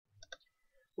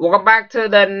Welcome back to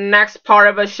the next part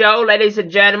of the show, ladies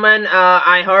and gentlemen.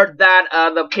 I heard that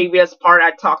the previous part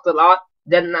I talked a lot,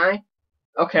 didn't I?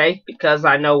 Okay, because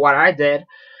I know what I did.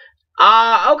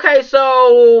 Okay,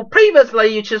 so previously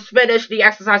you just finished the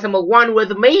exercise number 1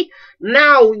 with me.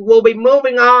 Now we'll be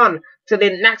moving on to the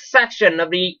next section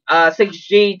of the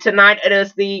 6G. Tonight it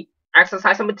is the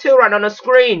exercise number 2 right on the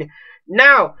screen.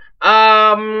 Now,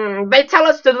 they tell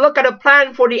us to look at a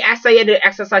plan for the essay in the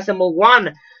exercise number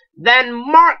 1. Then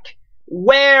mark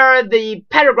where the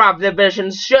paragraph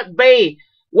divisions should be.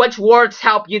 Which words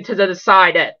help you to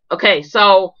decide it? Okay,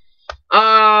 so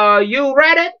you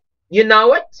read it, you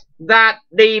know it. That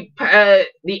the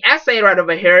essay right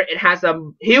over here, it has a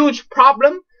huge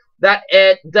problem that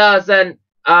it doesn't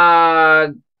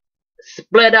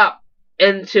split up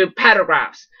into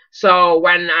paragraphs. So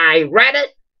when I read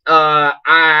it,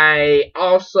 I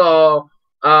also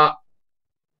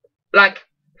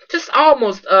just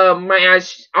almost my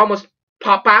eyes almost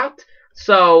pop out.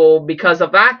 So because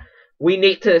of that, we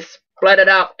need to split it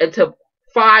up into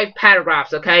 5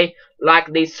 paragraphs, okay?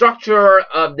 Like the structure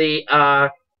of the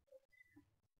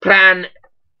plan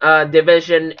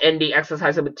division in the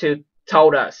exercise number 2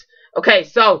 told us. Okay,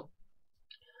 so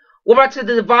we're about to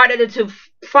divide it into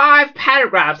 5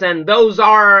 paragraphs, and those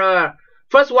are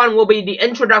first one will be the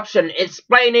introduction,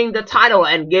 explaining the title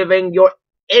and giving your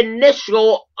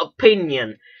initial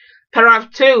opinion.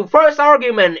 Paragraph 2, first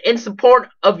argument in support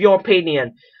of your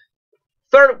opinion.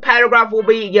 Third paragraph will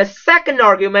be your second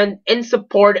argument in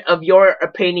support of your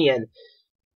opinion.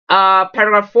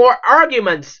 Paragraph 4,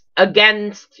 arguments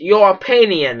against your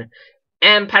opinion.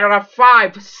 And paragraph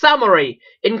 5, summary,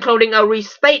 including a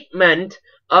restatement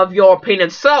of your opinion.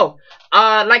 So,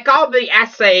 like all the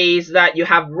essays that you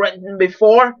have written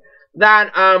before,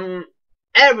 that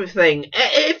everything,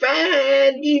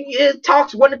 it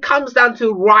talks when it comes down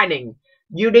to writing,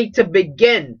 you need to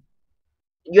begin.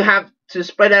 You have to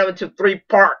split it into 3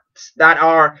 parts that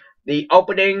are the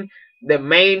opening, the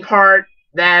main part,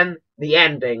 then the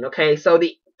ending. Okay, so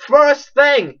the first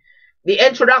thing, the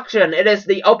introduction, it is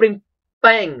the opening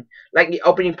thing, like the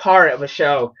opening part of a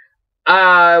show.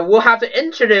 We'll have to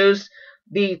introduce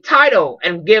the title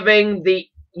and giving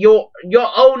your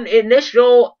own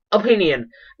initial opinion.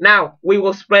 Now we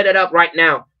will split it up right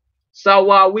now. So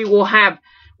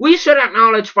we should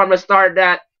acknowledge from the start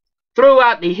that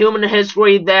throughout the human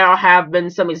history there have been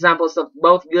some examples of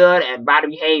both good and bad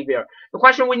behavior. The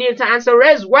question we need to answer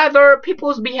is whether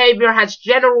people's behavior has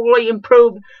generally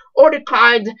improved or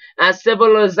declined as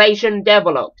civilization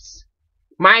develops.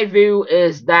 My view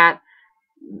is that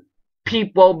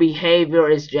people behavior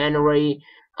is generally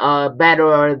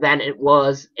better than it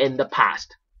was in the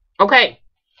past. Okay.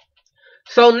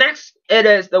 So next it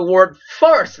is the word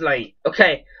firstly.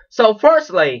 Okay, so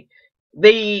firstly,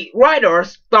 the writer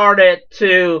started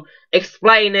to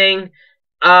explaining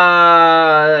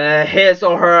his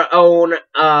or her own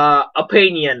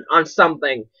opinion on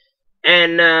something.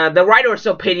 And the writer's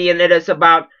opinion, it is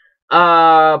about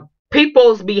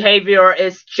people's behavior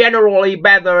is generally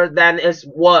better than it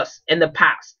was in the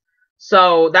past.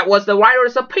 So that was the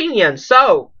writer's opinion.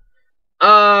 So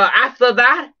after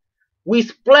that, we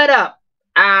split up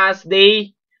as the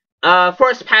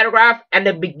first paragraph, and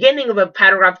the beginning of the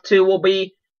paragraph 2 will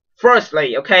be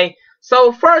firstly. Okay,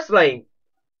 so firstly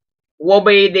will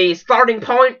be the starting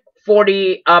point for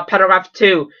the paragraph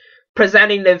 2,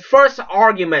 presenting the first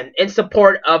argument in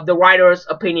support of the writer's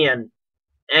opinion,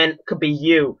 and could be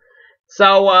you.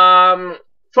 So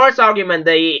first argument,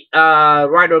 the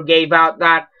writer gave out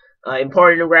that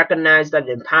important to recognize that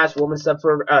in the past women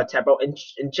suffered terrible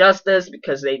injustice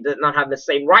because they did not have the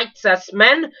same rights as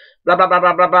men, blah blah blah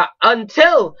blah blah blah,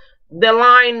 until the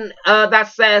line that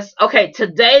says, okay,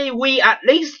 today we at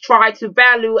least try to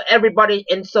value everybody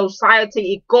in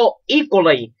society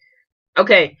equally.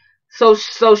 Okay, so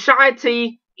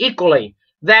society equally.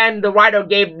 Then the writer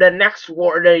gave the next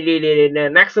word, the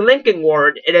next linking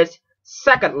word, it is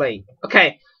secondly.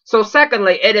 Okay, so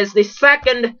secondly, it is the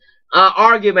second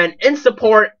argument in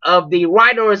support of the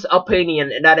writer's opinion,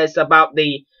 and that is about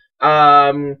the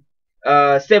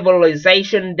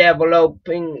civilization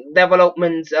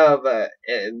developments of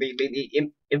the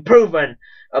improvement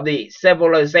of the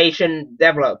civilization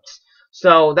develops.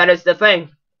 So that is the thing.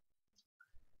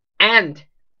 And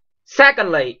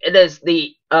secondly, it is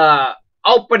the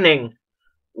opening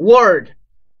word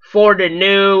for the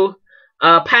new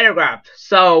paragraph.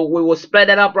 So we will split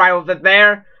it up right over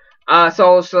there.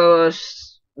 So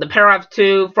the paragraph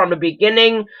 2 from the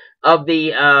beginning of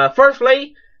the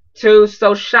firstly to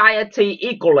society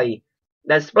equally.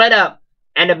 Then split up,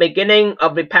 and the beginning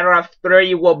of the paragraph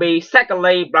 3 will be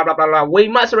secondly, blah blah blah blah. We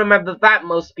must remember that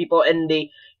most people in the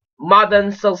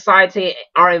modern society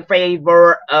are in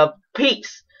favor of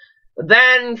peace.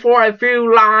 Then for a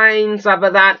few lines after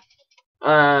that,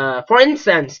 for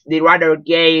instance, the writer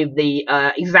gave the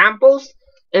examples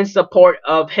in support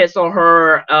of his or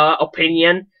her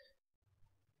opinion.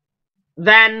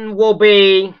 Then will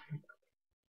be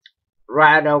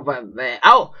right over there.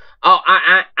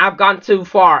 I've gone too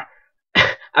far.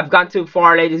 I've gone too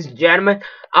far, ladies and gentlemen.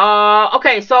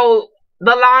 Okay, so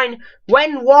the line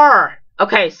when war.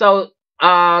 Okay, so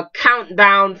count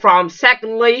down from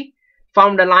secondly,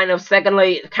 from the line of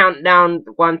secondly, count down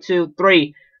 1, 2,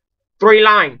 3, 3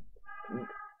 line.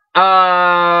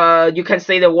 You can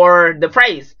see the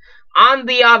phrase. On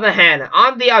the other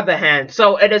hand.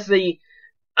 So it is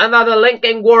another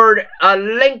linking word.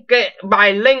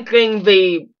 By linking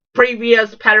the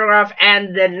previous paragraph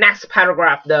and the next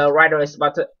paragraph the writer is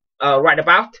about to write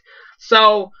about.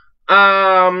 So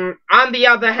on the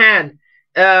other hand,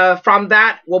 from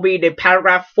that will be the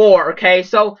paragraph 4. Okay,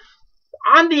 so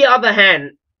on the other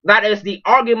hand, that is the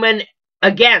argument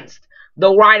against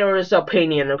the writer's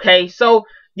opinion. Okay, so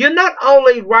you not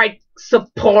only write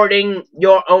supporting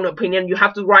your own opinion, you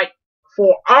have to write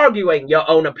for arguing your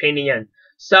own opinion.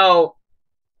 So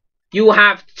you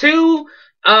have two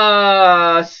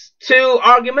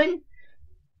arguments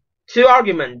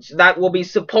that will be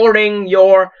supporting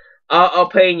your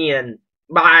opinion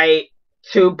by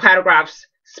 2 paragraphs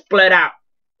split out.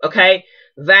 Okay,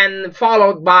 then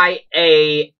followed by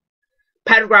a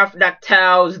paragraph that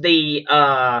tells the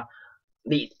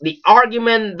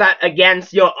argument that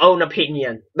against your own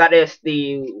opinion. That is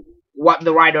what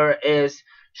the writer is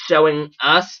showing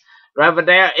us right over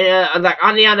there. Like,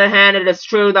 on the other hand, it is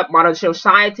true that modern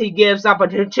society gives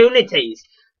opportunities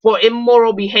for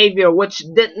immoral behavior which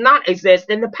did not exist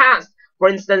in the past. For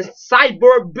instance,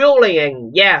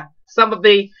 cyberbullying. Yeah, some of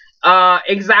the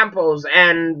examples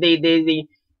and the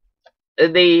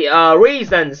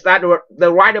reasons that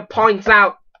the writer points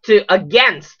out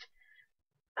against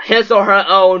his or her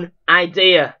own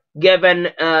idea given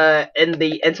in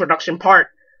the introduction part.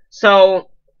 So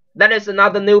that is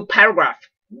another new paragraph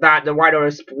that the writer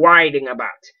is writing about.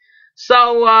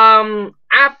 So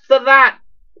after that,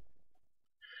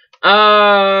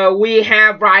 we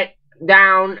have right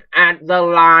down at the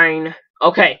line.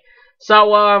 Okay,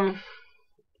 so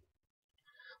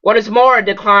what is more, a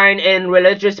decline in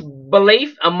religious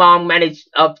belief among many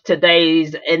of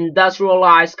today's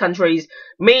industrialized countries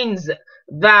means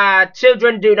that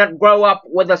children do not grow up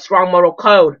with a strong moral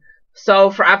code.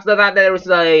 So after that, there is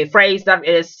a phrase that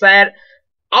is said,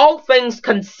 all things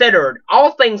considered.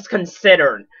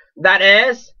 That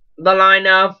is the line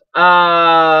of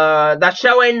that's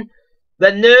showing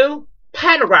the new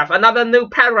paragraph, another new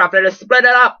paragraph that is split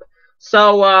up.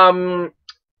 So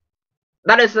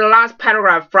that is the last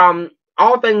paragraph from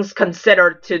all things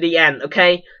considered to the end.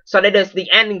 Okay, so that is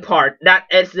the ending part. That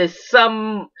is the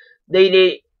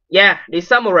summary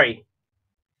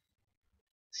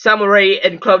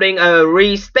including a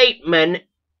restatement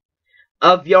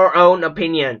of your own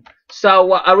opinion.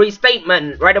 So a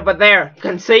restatement right over there, you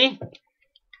can see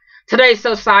today's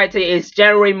society is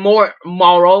generally more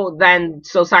moral than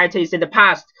societies in the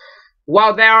past.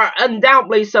 While there are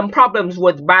undoubtedly some problems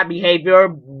with bad behavior,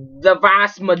 the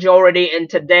vast majority in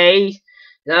today's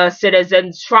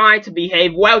citizens try to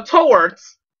behave well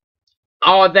towards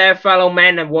all their fellow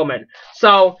men and women.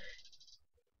 So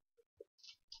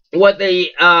with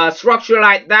the structure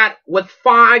like that, with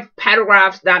 5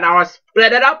 paragraphs that are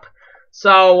split up,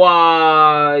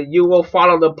 so you will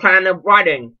follow the plan of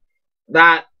writing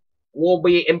that will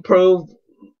be improved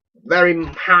very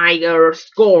higher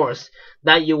scores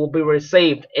that you will be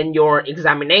received in your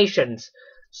examinations.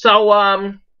 So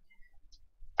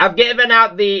I've given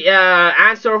out the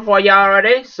answer for you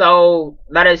already, so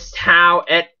that is how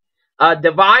it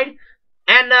divide.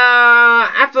 And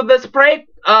after this break,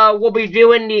 we'll be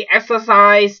doing the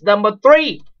exercise number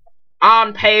 3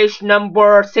 on page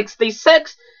number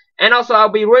 66, and also I'll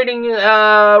be reading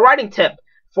writing tip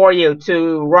for you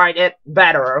to write it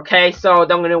better. Okay, so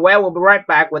don't go anywhere. We'll be right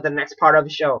back with the next part of the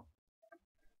show.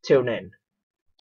 Tune in.